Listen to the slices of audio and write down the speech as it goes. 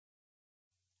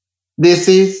This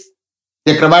is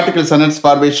a grammatical sentence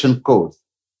formation course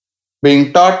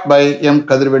being taught by M.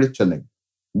 Kadirvedi Chennai.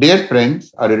 Dear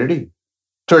friends, are you ready?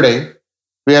 Today,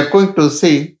 we are going to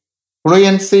see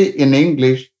Fluency in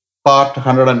English, part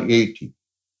 180.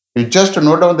 You just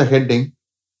note down the heading,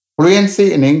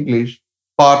 Fluency in English,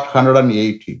 part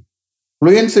 180.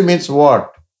 Fluency means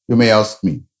what? You may ask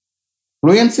me.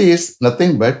 Fluency is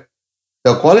nothing but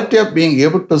the quality of being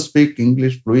able to speak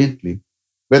English fluently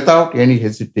without any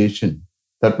hesitation.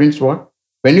 That means what?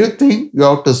 When you think, you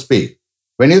have to speak.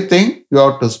 When you think, you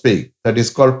have to speak. That is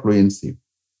called fluency.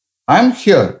 I'm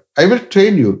here. I will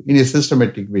train you in a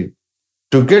systematic way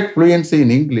to get fluency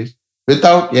in English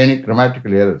without any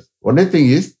grammatical errors. Only thing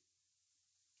is,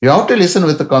 you have to listen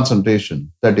with the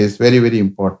concentration. That is very, very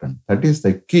important. That is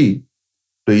the key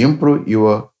to improve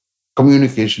your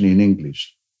communication in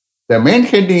English. The main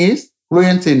heading is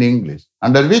Fluency in English,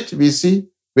 under which we see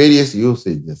various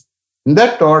usages. In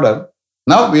that order,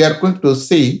 now we are going to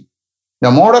see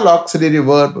the modal auxiliary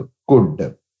verb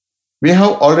could. We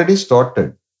have already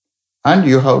started and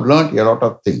you have learned a lot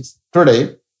of things.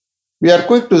 Today, we are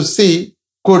going to see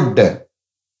could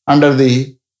under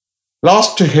the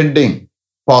last heading,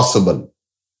 possible.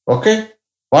 Okay?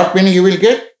 What meaning you will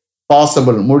get?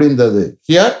 Possible. Mudindadu.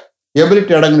 Here,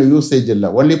 ability adangana usage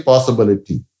illa. Only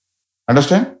possibility.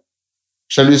 Understand?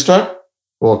 Shall we start?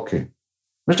 Okay.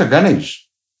 Mr. Ganesh,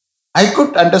 I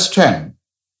could understand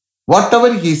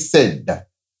whatever he said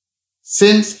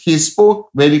since he spoke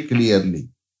very clearly.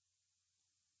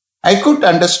 I could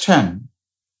understand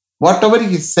whatever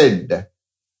he said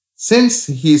since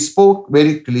he spoke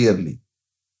very clearly.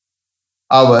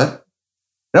 அவர்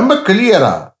ரொம்ப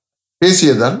கிளியரா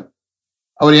பேசியதால்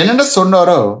அவர் என்னென்ன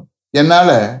சொன்னாரோ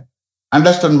என்னால்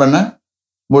understand பண்ண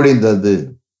முடிந்தது.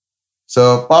 So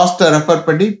பாஸ்ட்டை refer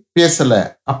பண்ணி பேசலை,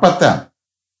 அப்பத்தான்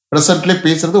ப்ரெசன்ட்ல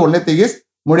பேசுறது ஒன்னே திங்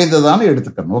முடிந்ததான்னு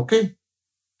எடுத்துக்கணும். Okay,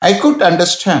 I could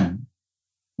understand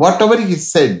what ever he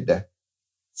said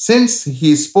since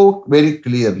he spoke very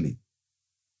clearly.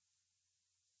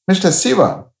 Mister Siva,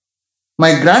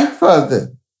 my grandfather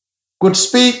could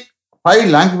speak 5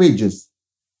 languages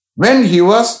when he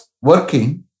was working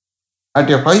at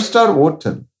a 5-star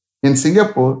hotel in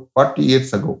Singapore 40 years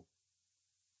ago.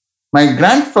 My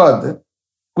grandfather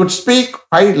could speak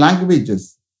 5 languages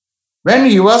when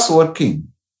he was working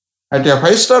at a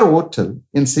 5-star hotel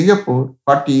in Singapore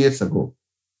 40 years ago.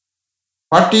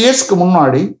 40 yearsக்கு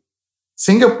முன்னாடி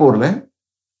சிங்கப்பூர்ல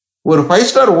ஒரு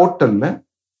 5-star ஹோட்டல்ல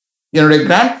என்னுடைய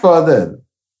grandfather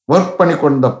work பண்ணி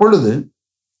கொண்ட பொழுது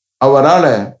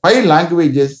அவரால் 5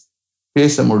 languages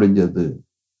பேச முடிஞ்சது.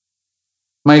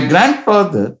 My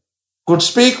grandfather could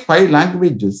speak 5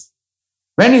 languages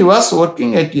when he was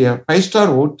working at a 5-star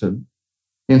hotel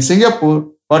in Singapore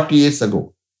 40 years ago.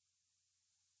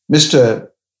 Mr.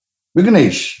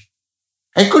 Vignesh,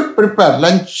 I could prepare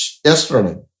lunch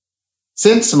yesterday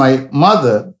since my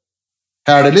mother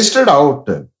had listed out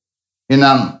in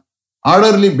an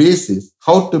orderly basis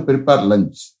how to prepare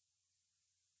lunch.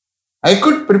 I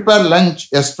could prepare lunch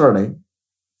yesterday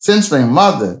since my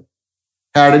mother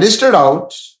had listed out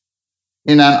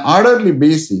in an orderly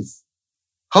basis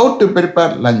how to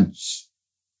prepare lunch.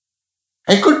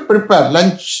 I could prepare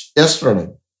lunch yesterday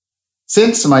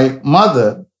since my mother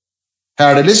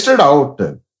had listed out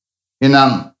in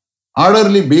an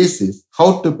orderly basis how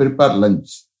to prepare lunch.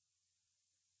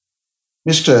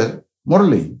 Mr.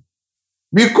 Murali,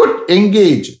 we could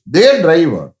engage their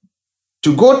driver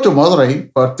to go to Madurai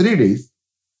for 3 days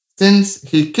since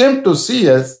he came to see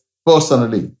us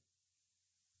personally.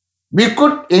 We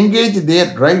could engage their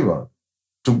driver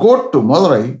to go to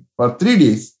Madurai for 3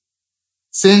 days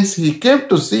since he came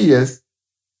to see us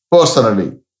personally.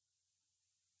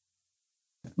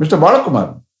 Mr. Balakumar,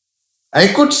 I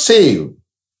could save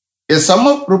a sum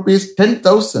of rupees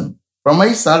 10,000 from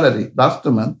my salary last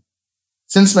month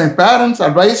since my parents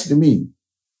advised me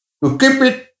to keep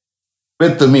it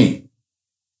with me.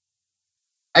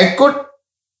 I could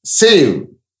save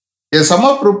a sum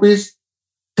of rupees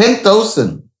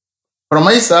 10,000 from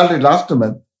my salary last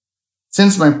month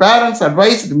since my parents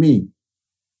advised me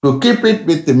to keep it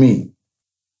with me.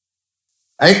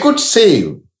 I could save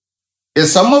a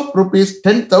sum of rupees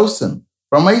 10,000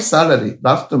 from my salary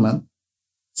last month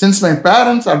since my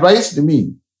parents advised me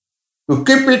to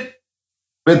keep it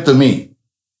with me.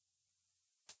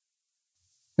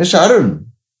 Mr. Arun,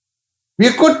 we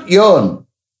could earn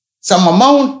some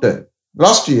amount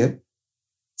last year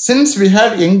since we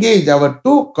had engaged our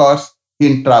 2 cars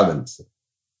in travels.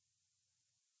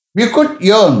 We could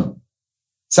earn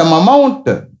some amount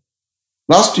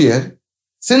last year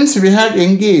since we had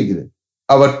engaged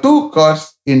our 2 cars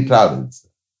in travels.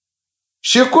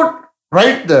 She could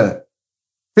write the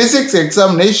physics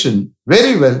examination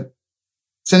very well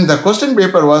since the question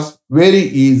paper was very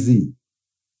easy.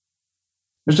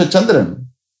 Mr. Chandran,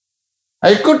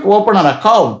 I could open an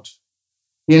account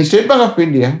in State Bank of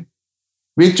India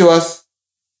which was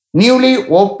newly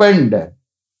opened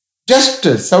just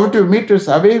 70 meters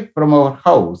away from our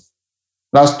house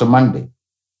last Monday.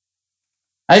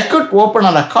 I could open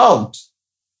an account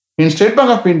in State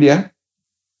Bank of India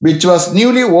which was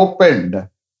newly opened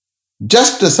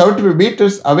just 70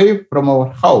 meters away from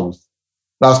our house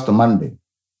last Monday.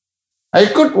 I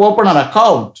could open an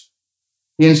account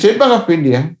in State Bank of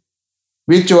India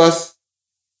which was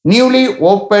newly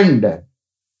opened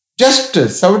just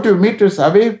 70 meters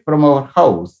away from our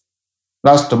house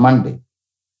last Monday.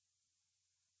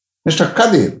 Mr.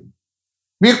 Kadir,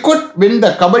 we could win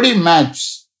the kabaddi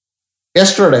match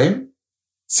yesterday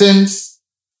since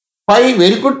 5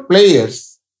 very good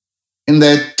players in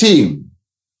the team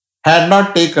had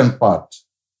not taken part.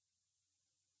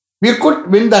 We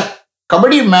could win the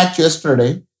kabaddi match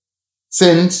yesterday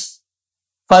since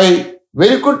 5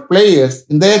 very good players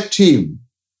in their team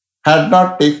had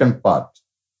not taken part.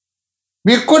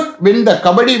 We could win the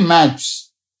kabaddi match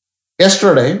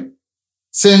yesterday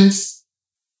since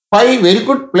 5 very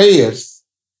good players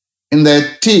in their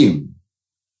team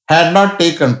had not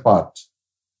taken part.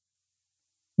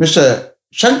 Mr.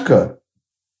 Shankar,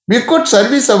 we could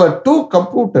service our 2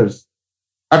 computers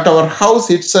at our house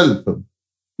itself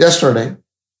yesterday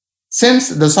since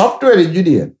the software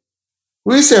engineer,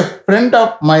 who is a friend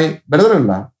of my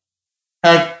brother-in-law,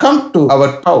 had come to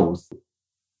our house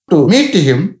to meet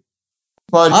him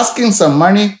for asking some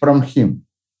money from him.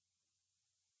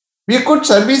 We could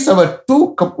service our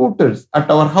 2 computers at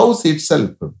our house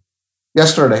itself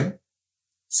yesterday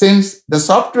since the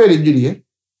software engineer,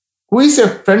 who is a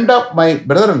friend of my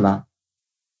brother-in-law,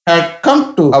 had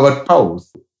come to our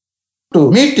house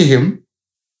to meet him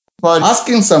for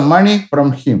asking some money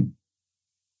from him.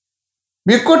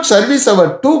 We could service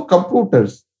our 2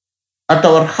 computers at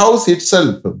our house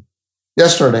itself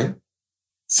yesterday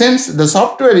since the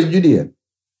software engineer,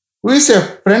 who is a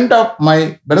friend of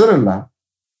my brother-in-law,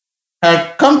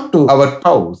 had come to our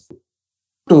house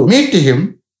to meet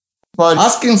him for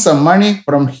asking some money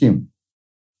from him.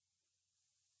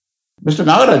 Mr.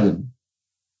 Nagarajan,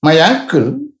 my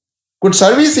uncle could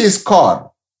service his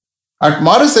car at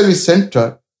Motor Service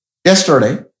Center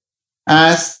yesterday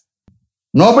as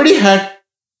nobody had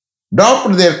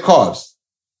dropped their cars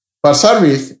for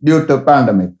service due to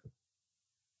pandemic.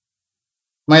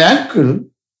 My uncle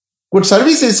could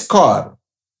service his car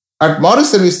at Motor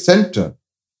Service Center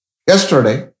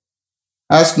yesterday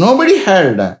as nobody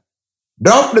had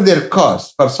dropped their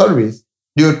cars for service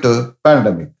due to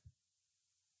pandemic.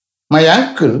 My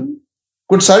uncle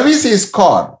could service his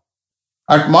car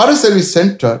at Motor Service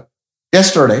Center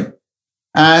yesterday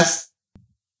as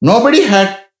nobody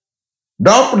had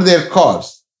dropped their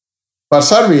cars for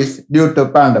service due to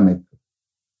pandemic.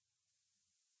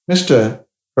 Mr.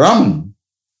 Raman,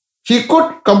 he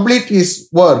could complete his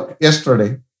work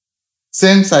yesterday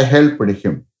since I helped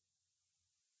him.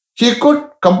 He could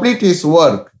complete his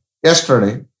work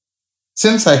yesterday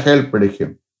since I helped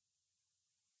him.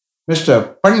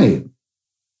 Mr. Panir,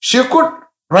 she could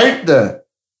write the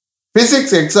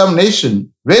physics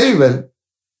examination very well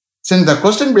since the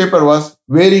question paper was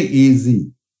very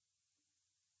easy.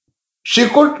 She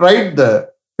could write the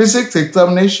physics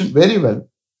examination very well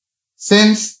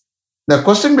since the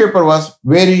question paper was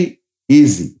very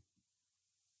easy.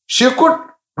 She could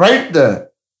write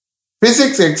the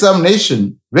physics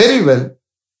examination very well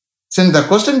since the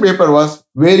question paper was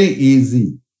very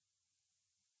easy.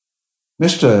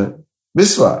 Mr.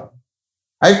 Biswa,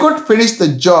 I could finish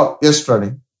the job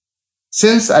yesterday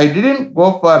since I didn't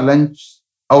go for lunch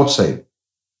outside.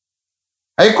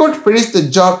 I could finish the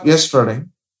job yesterday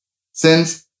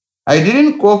since I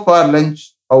didn't go for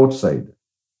lunch outside.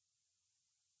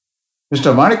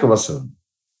 Mr. Manikavasan,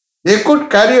 they could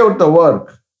carry out the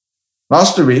work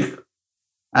last week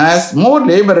as more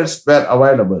laborers were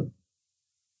available.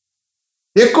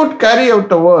 They could carry out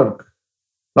the work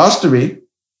last week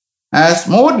as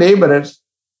more laborers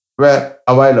were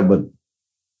available.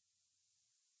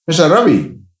 Mr.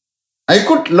 Ravi, I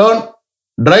could learn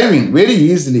driving very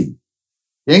easily,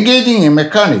 engaging a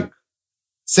mechanic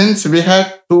since we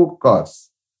had 2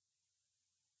 cars.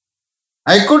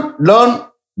 I could learn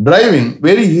driving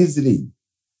very easily,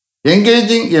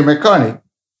 engaging a mechanic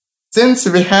since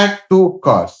we had 2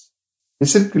 cars.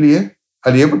 Is it clear?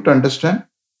 Are you able to understand?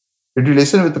 Did you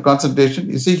listen with the concentration?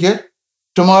 You see here,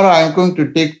 tomorrow I am going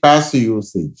to take passive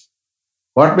usage.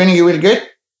 What meaning you will get?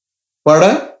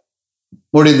 Pada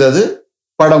mudindadu,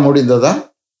 pada mudindada,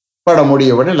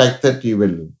 Padamudiyavade, like that you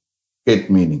will get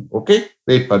meaning. Okay?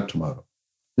 Wait for tomorrow.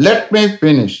 Let me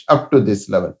finish up to this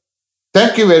level.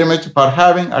 Thank you very much for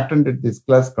having attended this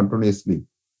class continuously.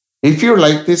 If you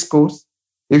like this course,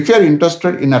 if you are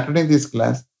interested in attending this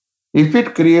class, if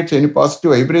it creates any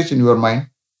positive vibration in your mind,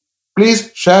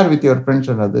 please share with your friends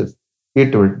and others.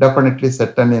 It will definitely,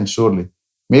 certainly, and surely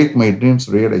make my dreams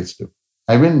realized.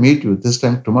 I will meet you this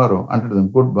time tomorrow. Until then,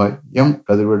 goodbye. M.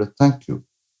 Kadirvedu. Thank you.